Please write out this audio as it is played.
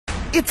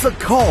It's a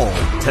call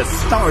to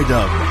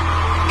stardom.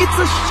 It's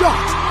a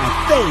shot at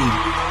fame.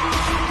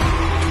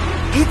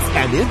 It's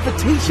an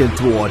invitation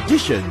to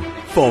audition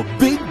for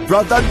Big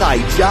Brother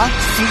Naija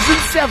Season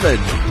 7.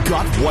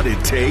 Got what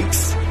it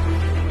takes?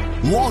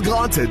 Log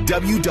on to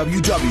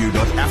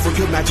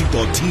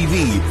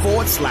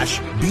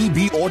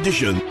www.africamagic.tv/BB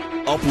Audition.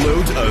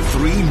 Upload a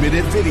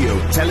 3-minute video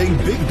telling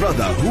Big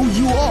Brother who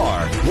you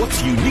are,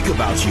 what's unique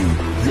about you,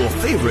 your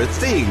favorite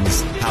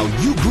things, how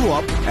you grew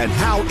up, and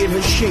how it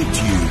has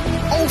shaped you.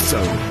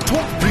 Also,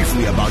 talk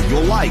briefly about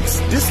your likes,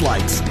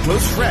 dislikes,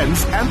 close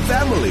friends, and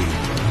family.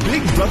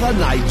 Big Brother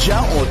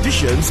Naija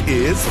Auditions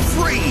is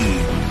free.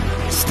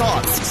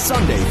 Starts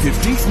Sunday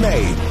 15th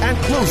May and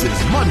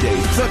closes Monday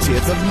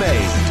 30th of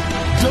May.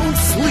 Don't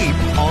sleep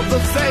on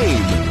the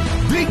fame.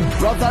 Big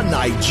Brother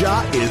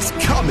Naija is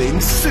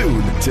coming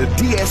soon to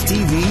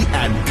DSTV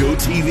and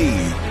GoTV.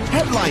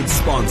 Headline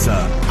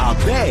sponsor,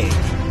 Abeg.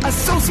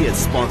 Associate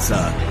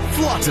sponsor,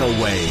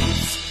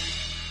 Flutterwave.